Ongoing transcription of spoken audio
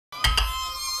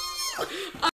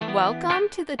Welcome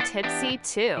to the Tipsy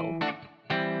Two.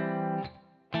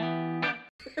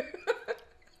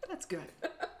 That's good.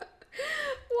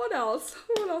 What else?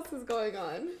 What else is going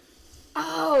on?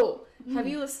 Oh, have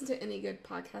you listened to any good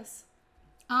podcasts?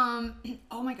 Oh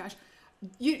my gosh.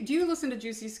 Do you listen to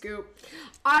Juicy Scoop?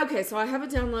 Okay, so I have it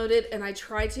downloaded and I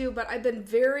try to, but I've been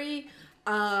very,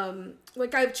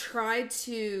 I've tried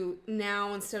to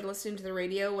now, instead of listening to the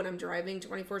radio when I'm driving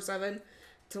 24/7,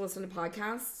 to listen to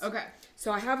podcasts. Okay.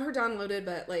 So I have her downloaded,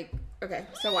 but okay,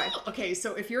 so why? Okay,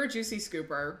 so if you're a Juicy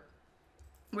Scooper,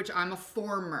 which I'm a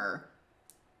former,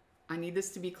 I need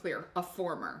this to be clear, a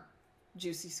former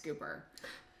Juicy Scooper.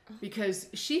 Because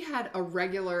she had a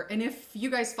regular, and if you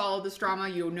guys follow this drama,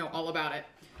 you'll know all about it.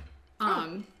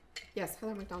 Yes,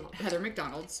 Heather McDonald. Heather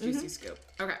McDonald's Juicy Scoop.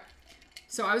 Okay.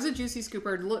 So I was a Juicy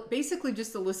Scooper, basically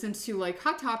just to listen to like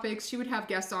hot topics. She would have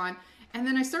guests on. And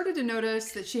then I started to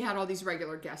notice that she had all these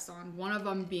regular guests on. One of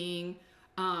them being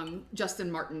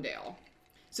Justin Martindale.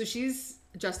 So she's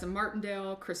Justin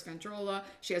Martindale, Chris Vandrola.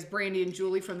 She has Brandy and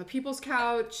Julie from the People's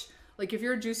Couch. Like if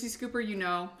you're a Juicy Scooper, you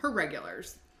know her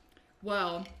regulars.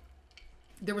 Well,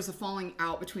 there was a falling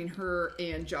out between her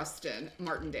and Justin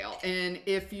Martindale. And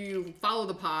if you follow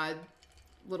the pod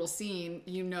little scene,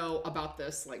 you know about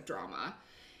this like drama.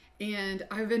 And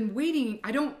I've been waiting.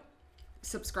 I don't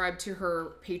subscribe to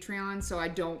her Patreon, so I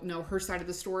don't know her side of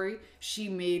the story. She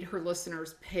made her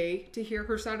listeners pay to hear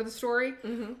her side of the story.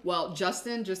 Well,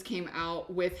 Justin just came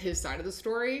out with his side of the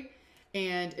story.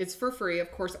 And it's for free,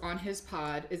 of course, on his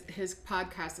pod. His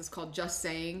podcast is called Just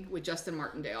Saying with Justin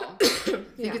Martindale. I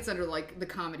think it's under like the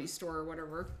Comedy Store or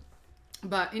whatever.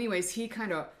 But anyways, he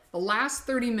kind of, the last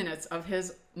 30 minutes of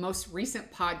his most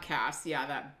recent podcast,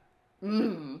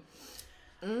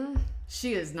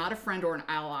 she is not a friend or an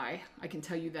ally. I can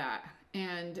tell you that.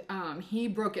 And he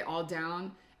broke it all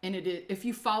down. And if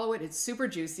you follow it, it's super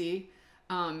juicy.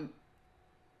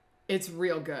 It's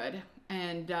real good.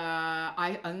 And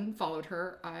I unfollowed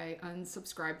her. I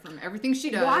unsubscribed from everything she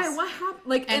does. Why? What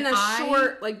happened?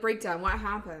 Short breakdown, what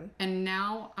happened? And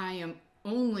now I am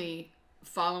only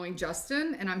following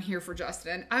Justin, and I'm here for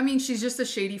Justin. I mean, she's just a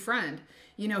shady friend.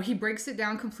 You know, he breaks it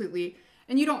down completely,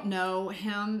 and you don't know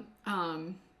him.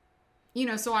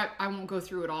 So I won't go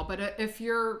through it all. But if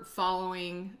you're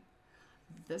following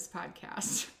this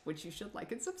podcast, which you should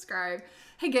like and subscribe.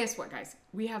 Hey, guess what, guys?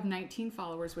 We have 19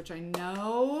 followers, which I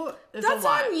know is a lot. That's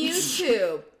on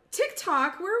YouTube.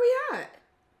 TikTok, where are we at?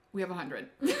 We have 100.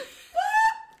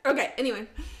 Okay, anyway.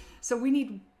 So we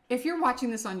need, if you're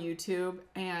watching this on YouTube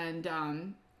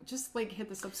and just like hit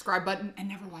the subscribe button and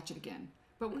never watch it again.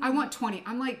 But I want 20.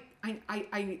 I'm like,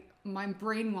 my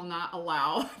brain will not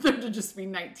allow there to just be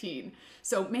 19.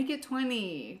 So make it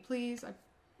 20, please.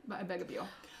 I beg of you.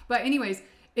 But anyways,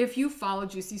 if you follow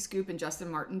Juicy Scoop and Justin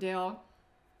Martindale,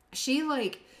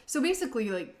 so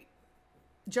basically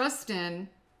Justin,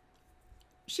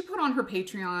 she put on her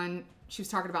Patreon, she was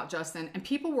talking about Justin, and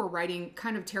people were writing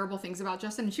kind of terrible things about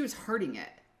Justin, and she was hurting it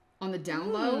on the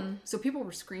down low. So people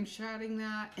were screenshotting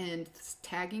that and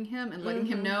tagging him and letting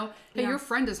him know, hey, your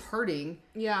friend is hurting.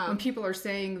 Yeah. When people are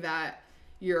saying that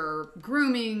you're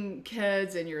grooming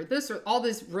kids and you're this or all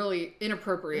this really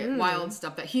inappropriate, wild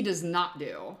stuff that he does not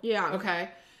do. Yeah. Okay.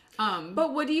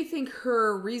 But what do you think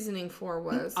her reasoning for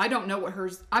was? I don't know what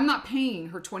I'm not paying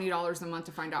her $20 a month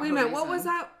to find out. Wait a minute. What was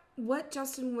that? What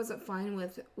Justin wasn't fine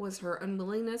with was her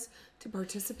unwillingness to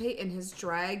participate in his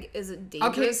drag. Is it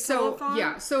dangerous? Okay, so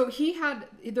yeah, so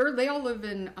they all live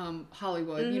in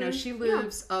Hollywood. You know, she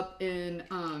lives up in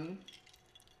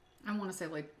I want to say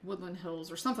like Woodland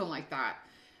Hills or something like that.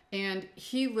 And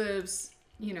he lives,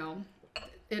 you know,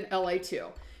 in LA too.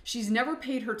 She's never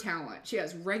paid her talent. She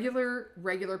has regular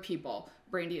people.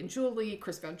 Brandy and Julie,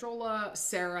 Chris Vandrola,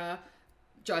 Sarah,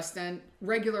 Justin,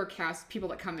 regular cast, people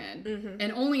that come in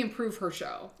and only improve her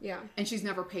show. Yeah. And she's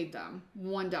never paid them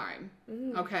one dime.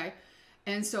 Okay.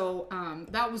 And so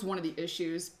that was one of the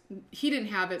issues. He didn't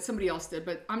have it. Somebody else did.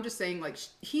 But I'm just saying, like,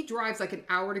 he drives like an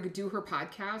hour to do her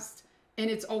podcast. And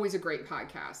it's always a great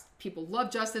podcast. People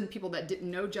love Justin. People that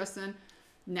didn't know Justin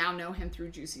now know him through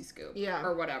Juicy Scoop. Yeah.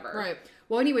 Or whatever. Right.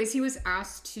 Well, anyways, he was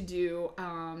asked to do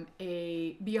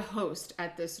be a host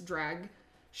at this drag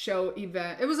show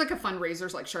event. It was like a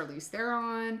fundraiser, like Charlize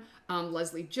Theron,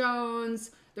 Leslie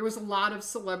Jones. There was a lot of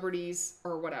celebrities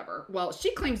or whatever. Well,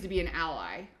 she claims to be an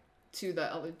ally to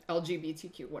the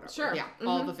LGBTQ, whatever. Sure. Yeah.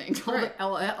 All the things. All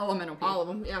the elemental people. All of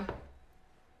them. Yeah.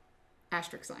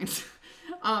 Asterisk signs.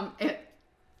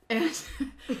 And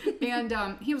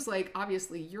he was like,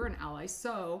 obviously you're an ally,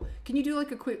 so can you do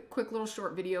like a quick little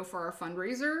short video for our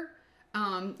fundraiser?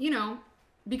 You know,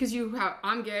 because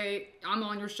I'm gay, I'm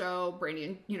on your show,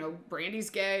 Brandy, and Brandy's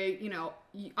gay,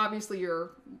 obviously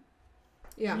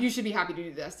you should be happy to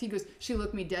do this. He goes, she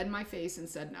looked me dead in my face and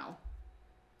said no.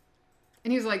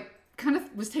 And he was like, kind of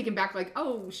was taken back, like,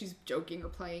 oh, she's joking or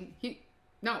playing.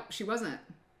 No, she wasn't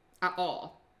at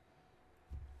all.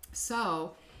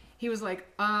 So he was like,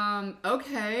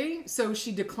 okay. So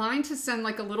she declined to send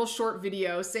like a little short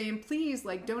video saying, please,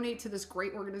 like, donate to this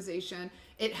great organization.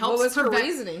 It helps. What was her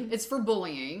reasoning? It's for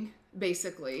bullying,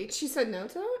 basically. She said no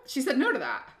to it? She said no to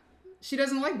that. She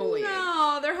doesn't like bullying.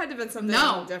 No, there had to have been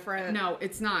something different. No,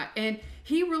 it's not. And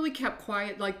he really kept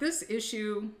quiet. Like, this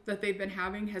issue that they've been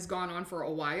having has gone on for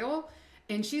a while.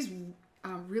 And she's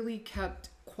really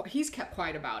he's kept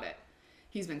quiet about it.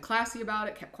 He's been classy about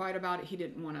it, kept quiet about it.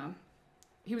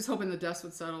 He was hoping the dust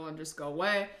would settle and just go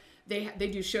away. They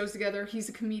do shows together. He's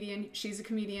a comedian. She's a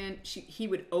comedian. He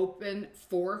would open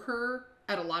for her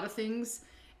at a lot of things.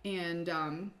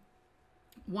 And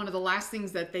one of the last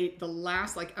things that the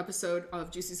last like episode of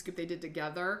Juicy Scoop they did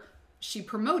together, she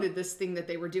promoted this thing that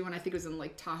they were doing. I think it was in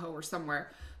Lake Tahoe or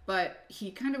somewhere. But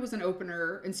he kind of was an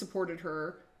opener and supported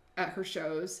her at her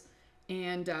shows.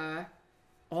 And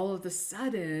all of a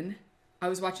sudden, I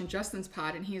was watching Justin's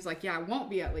pod and he was like, yeah, I won't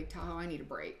be at Lake Tahoe. I need a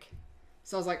break.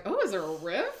 So I was like, oh, is there a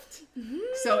rift? Mm-hmm.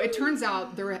 So it turns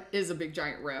out there is a big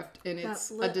giant rift and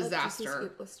it's a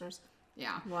disaster. Listeners.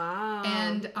 Yeah. Wow.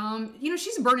 And,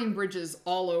 she's burning bridges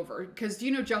all over. Because do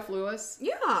you know Jeff Lewis?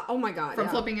 Yeah. Oh my God. From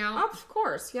Flipping Out? Of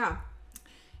course. Yeah.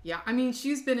 Yeah. I mean,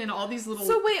 she's been in all these little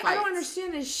So wait, fights. I don't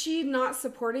understand. Is she not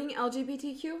supporting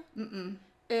LGBTQ? Mm-mm.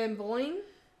 And bullying?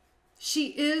 She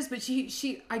is, but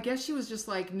I guess she was just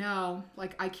like, no,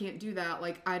 like, I can't do that.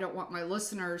 Like, I don't want my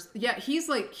listeners. Yeah, he's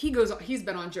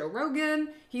been on Joe Rogan.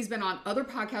 He's been on other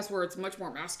podcasts where it's much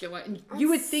more masculine. And you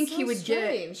would think he would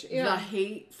get the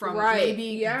hate from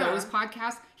maybe those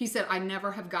podcasts. He said, I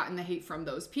never have gotten the hate from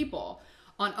those people.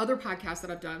 On other podcasts that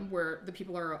I've done where the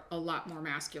people are a lot more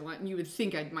masculine, and you would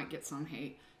think I might get some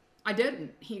hate. I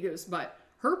didn't. He goes, but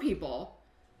her people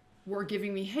were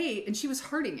giving me hate, and she was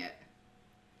hurting it.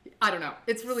 I don't know.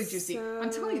 It's really juicy. I'm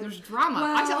telling you, there's drama.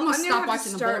 I'm almost stop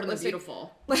watching The Bold and the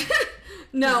Beautiful.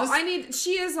 No,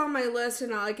 she is on my list,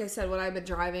 and like I said, when I've been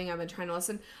driving, I've been trying to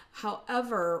listen.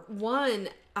 However, one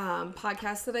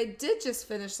podcast that I did just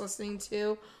finish listening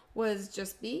to was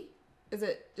Just B. Is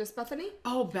it Just Bethany?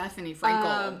 Oh, Bethany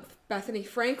Frankel. Bethany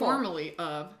Frankel. Formerly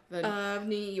of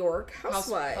New York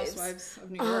Housewives. Housewives of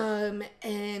New York.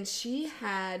 And she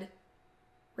had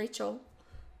Rachel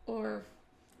or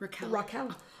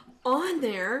Raquel on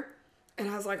there, and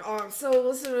I was like, oh, I'm so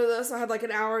listening to this. I had like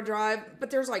an hour drive, but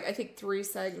there's like, I think 3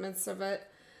 segments of it.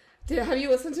 Have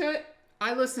you listened to it?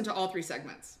 I listened to all 3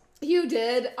 segments. You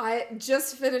did. I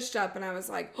just finished up, and I was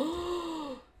like,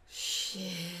 oh, shit.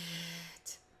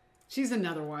 She's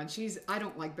another one. I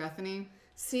don't like Bethany.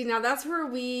 See, now that's where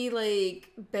we like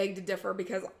beg to differ,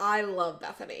 because I love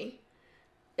Bethany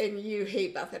and you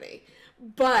hate Bethany.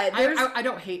 But I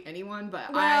don't hate anyone, but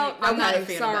I'm not a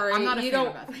fan of Bethany. I'm not a fan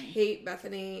of Bethany. You don't hate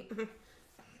Bethany.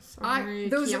 Sorry,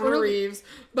 those Keanu Reeves.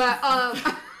 But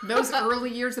those early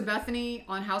years of Bethany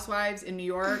on Housewives in New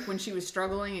York, when she was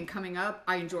struggling and coming up,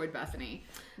 I enjoyed Bethany.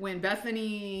 When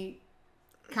Bethany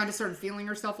kind of started feeling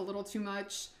herself a little too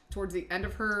much towards the end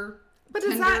of her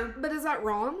tenure. Is that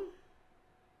wrong?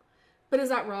 But is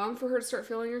that wrong for her to start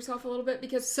feeling herself a little bit?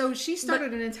 Because so she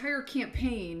started an entire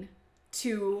campaign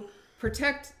to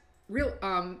protect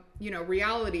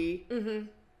reality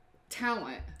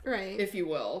talent, right? If you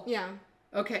will. Yeah.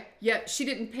 Okay. Yet she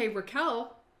didn't pay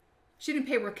Raquel. She didn't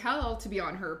pay Raquel to be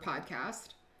on her podcast.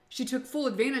 She took full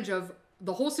advantage of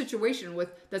the whole situation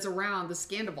that's around the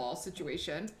Scandival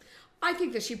situation. I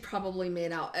think that she probably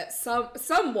made out at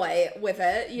some way with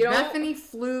it. Bethany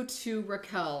flew to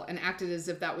Raquel and acted as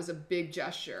if that was a big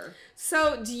gesture.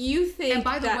 So do you think? And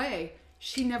by the way,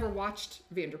 she never watched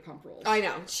Vanderpump Rules. I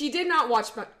know she did not watch.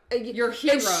 Your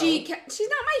hero. She's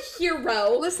not my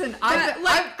hero. Listen,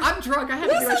 I'm drunk. I had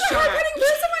to do a shot. I'm getting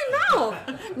booze in my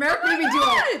mouth. Merrick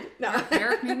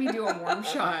made me do a warm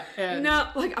shot. And no,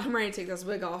 like I'm ready to take this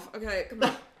wig off. Okay, come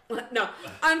on. No,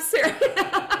 I'm serious.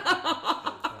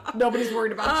 Nobody's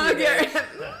worried about you. Okay.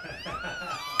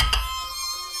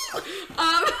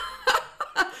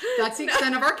 That's the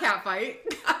extent of our cat fight.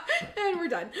 And we're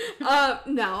done.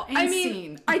 No. I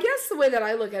mean, I guess the way that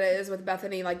I look at it is with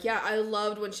Bethany, like, yeah, I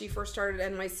loved when she first started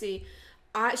NYC.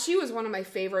 She was one of my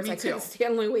favorites. Me too. Couldn't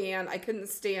stand Luann. I couldn't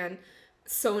stand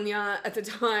Sonia at the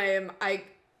time. I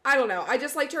don't know. I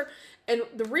just liked her. And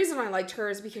the reason I liked her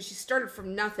is because she started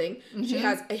from nothing. Mm-hmm. She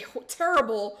has a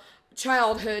terrible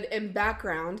childhood and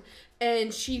background,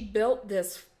 and she built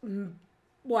this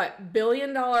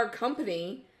billion-dollar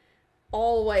company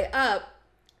all the way up.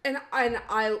 And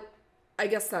I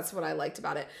guess that's what I liked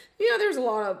about it. There's a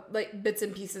lot of like bits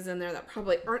and pieces in there that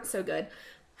probably aren't so good.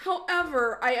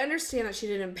 However, I understand that she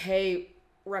didn't pay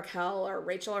Raquel or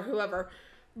Rachel or whoever.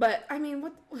 But, I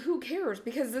mean, who cares?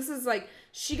 Because this is like,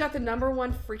 she got the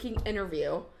 #1 freaking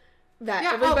interview that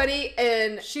everybody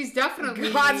in she's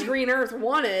definitely God's green earth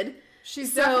wanted.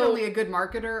 She's definitely a good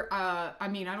marketer. I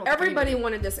mean, I don't everybody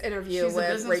wanted this interview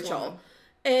with Rachel.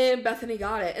 And Bethany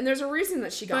got it. And there's a reason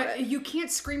that she got it. But you can't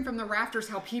scream from the rafters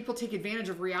how people take advantage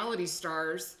of reality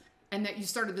stars and that you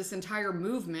started this entire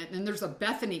movement and there's a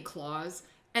Bethany clause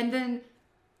and then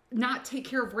not take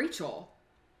care of Rachel.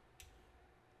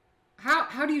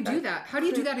 How do you do that? How do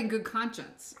you do that in good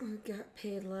conscience? Get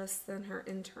paid less than her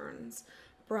interns.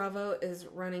 Bravo is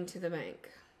running to the bank.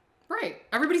 Right.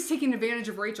 Everybody's taking advantage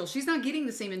of Rachel. She's not getting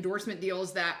the same endorsement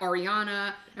deals that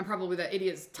Ariana and probably that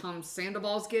idiot Tom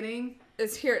Sandoval's getting.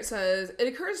 It's here. It says, it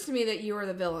occurs to me that you are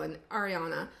the villain.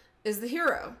 Ariana is the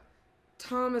hero.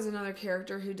 Tom is another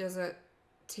character who doesn't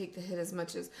take the hit as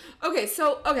much as... Okay.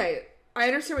 I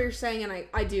understand what you're saying, and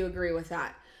I do agree with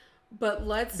that. But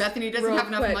let's... Bethany doesn't have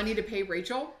enough money to pay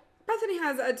Rachel? Bethany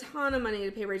has a ton of money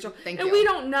to pay Rachel. Thank you. And we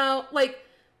don't know, like...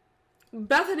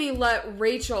 Bethany let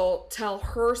Rachel tell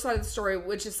her side of the story,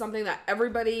 which is something that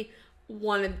everybody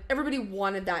wanted. Everybody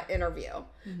wanted that interview.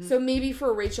 Mm-hmm. So maybe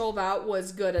for Rachel, that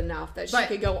was good enough that she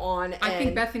could go on. I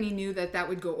think Bethany knew that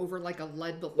would go over like a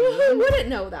lead balloon. Well, who wouldn't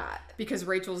know that? Because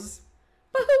Rachel's...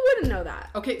 But who wouldn't know that?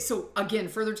 Okay, so again,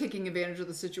 further taking advantage of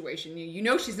the situation. You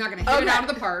know she's not going to hit it out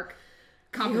of the park.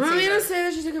 You want me to say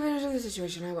that she took advantage of the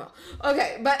situation? I will.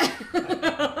 Okay, but...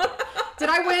 Did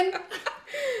I win?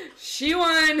 She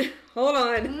won. Hold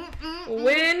on.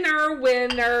 Winner,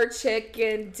 winner,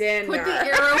 chicken dinner. Put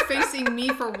the arrow facing me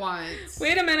for once.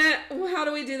 Wait a minute. How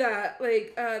do we do that?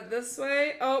 Like, this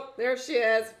way? Oh, there she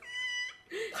is.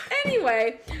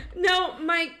 Anyway, no,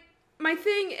 my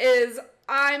thing is,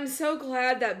 I'm so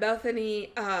glad that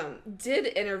Bethany did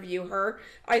interview her.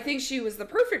 I think she was the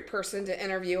perfect person to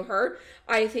interview her.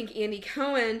 I think Andy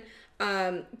Cohen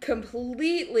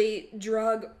completely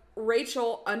drug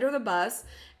Rachel under the bus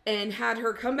and had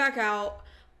her come back out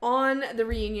on the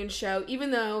reunion show, even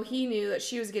though he knew that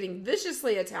she was getting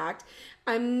viciously attacked.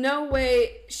 I'm no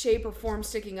way, shape, or form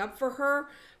sticking up for her,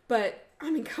 but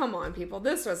I mean, come on, people.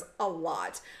 This was a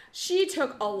lot. She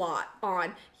took a lot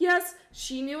on. Yes,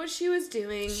 she knew what she was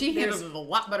doing. She handled it a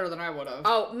lot better than I would have.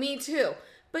 Oh, me too.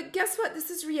 But guess what? This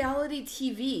is reality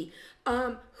TV.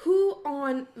 Who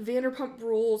on Vanderpump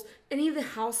Rules, any of the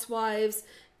housewives,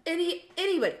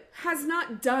 anybody has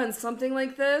not done something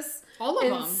like this. All of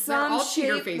them. In some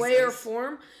shape, way, or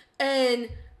form. And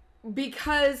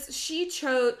because she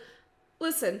chose...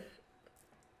 Listen.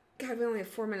 God, we only have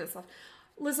 4 minutes left.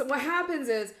 Listen, what happens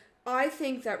is, I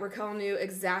think that Raquel knew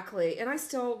exactly, and I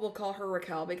still will call her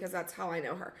Raquel because that's how I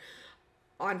know her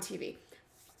on TV.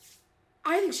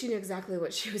 I think she knew exactly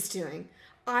what she was doing.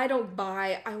 I don't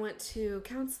buy. I went to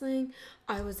counseling.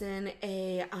 I was in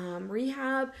a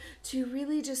rehab to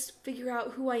really just figure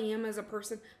out who I am as a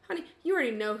person. Honey, you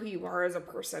already know who you are as a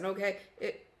person, okay?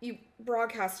 You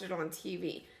broadcasted on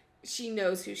TV. She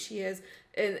knows who she is.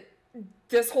 And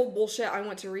this whole bullshit, I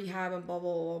went to rehab and blah,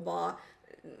 blah, blah, blah,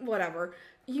 whatever.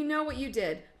 You know what you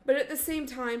did. But at the same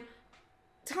time,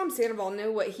 Tom Sandoval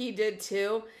knew what he did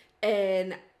too.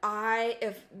 And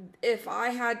if I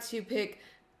had to pick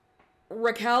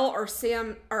Raquel or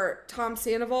Tom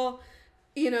Sandoval,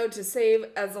 to save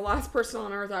as the last person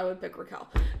on earth, I would pick Raquel.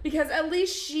 Because at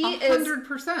least she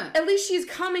 100%. At least she's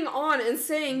coming on and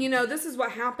saying, this is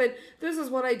what happened. This is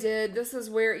what I did. This is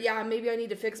where, maybe I need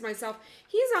to fix myself.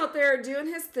 He's out there doing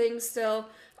his thing still.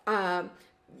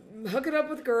 Hooking up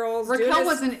with girls. Raquel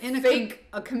wasn't in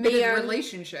a committed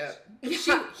relationship.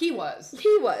 Yeah. He was.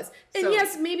 He was. And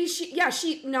yes, maybe she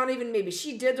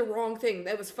did the wrong thing.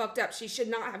 That was fucked up. She should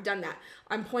not have done that.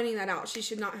 I'm pointing that out. She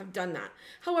should not have done that.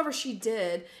 However, she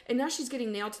did. And now she's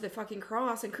getting nailed to the fucking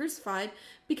cross and crucified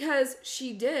because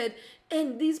she did.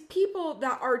 And these people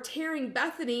that are tearing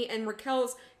Bethany and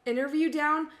Raquel's interview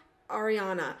down,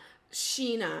 Ariana,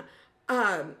 Sheena,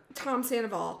 Tom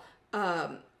Sandoval,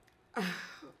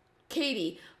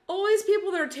 Katie, all these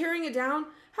people that are tearing it down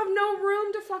have no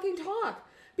room to fucking talk.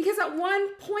 Because at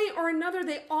one point or another,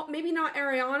 they all, maybe not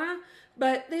Ariana,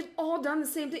 but they've all done the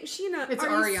same thing. Sheena, it's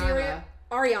Ariana.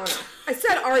 Ariana. I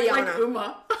said Ariana. Like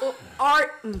Uma.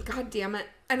 God damn it.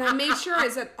 And I made sure I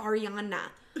said Ariana.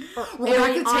 Or Roll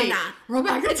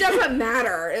back the tape. It doesn't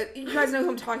matter. You guys know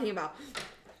who I'm talking about.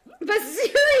 But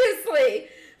seriously,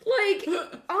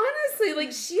 honestly,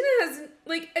 Sheena has,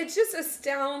 it just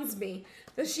astounds me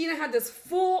that Sheena had this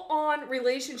full-on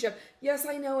relationship. Yes,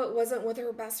 I know it wasn't with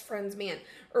her best friend's man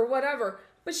or whatever,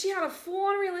 but she had a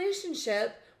full-on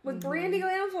relationship with Brandy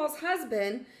Glanville's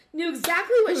husband, knew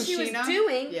exactly what she was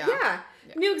doing. Yeah.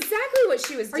 Knew exactly what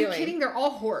she was doing. Are you kidding? They're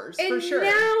all whores, for sure. And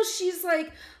now she's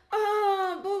like,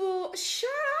 oh, blah, blah, blah. Shut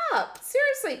up.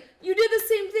 Seriously, you did the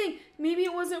same thing. Maybe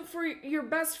it wasn't for your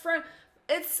best friend.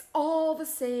 It's all the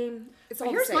same.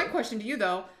 Here's my question to you,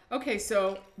 though. Okay,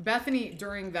 so Bethany,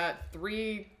 during that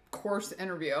 3-course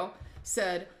interview,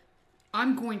 said,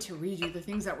 I'm going to read you the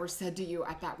things that were said to you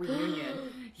at that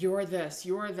reunion. You're this,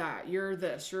 you're that, you're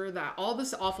this, you're that. All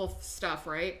this awful stuff,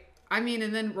 right? I mean,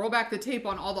 and then roll back the tape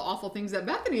on all the awful things that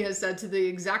Bethany has said to the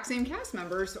exact same cast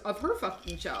members of her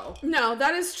fucking show. No,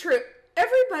 that is true.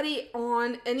 Everybody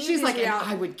on any of these She's like, and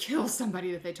I would kill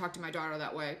somebody if they talked to my daughter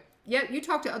that way. Yet you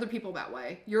talk to other people that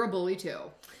way. You're a bully too.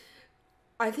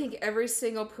 I think every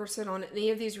single person on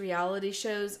any of these reality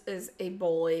shows is a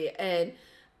bully and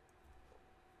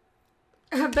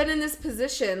have been in this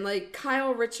position. Like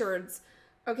Kyle Richards.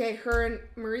 Okay, her and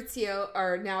Maurizio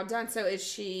are now done. So is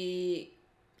she...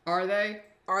 Are they?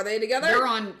 Are they together? They're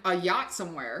on a yacht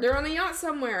somewhere. They're on a yacht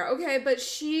somewhere. Okay, but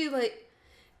she, like...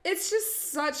 It's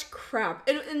just such crap.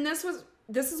 And this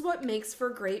is what makes for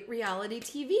great reality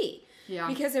TV. Yeah.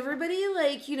 Because everybody,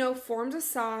 like, you know, forms a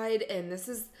side, and this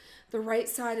is the right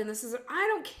side, and this is... I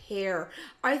don't care.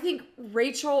 I think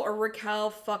Rachel or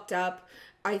Raquel fucked up.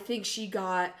 I think she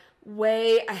got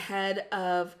way ahead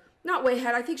of... Not way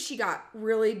ahead. I think she got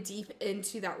really deep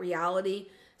into that reality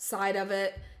side of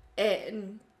it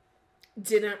and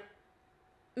didn't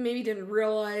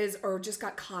realize or just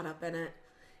got caught up in it.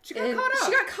 She got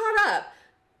caught up.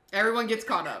 Everyone gets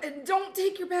caught up. And don't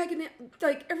take your bag in it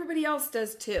like everybody else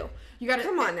does too. You gotta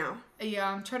come on now.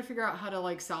 Yeah, I'm trying to figure out how to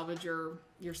like salvage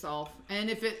yourself. And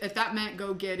if that meant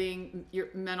go getting your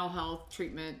mental health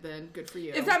treatment, then good for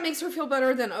you. If that makes her feel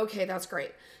better, then okay, that's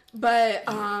great. But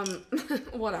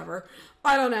whatever.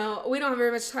 I don't know. We don't have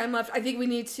very much time left. I think we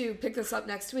need to pick this up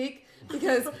next week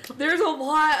because there's a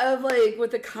lot of like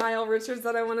with the Kyle Richards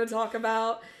that I want to talk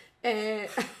about. And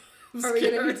are we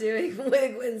going to be doing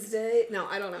Wig Wednesday? No,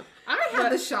 I don't know. I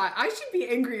have the shot. I should be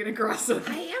angry and aggressive.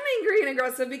 I am angry and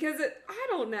aggressive because I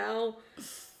don't know.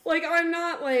 Like, I'm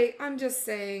not like, I'm just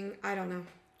saying, I don't know.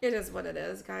 It is what it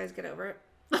is, guys. Get over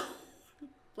it.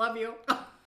 Love you.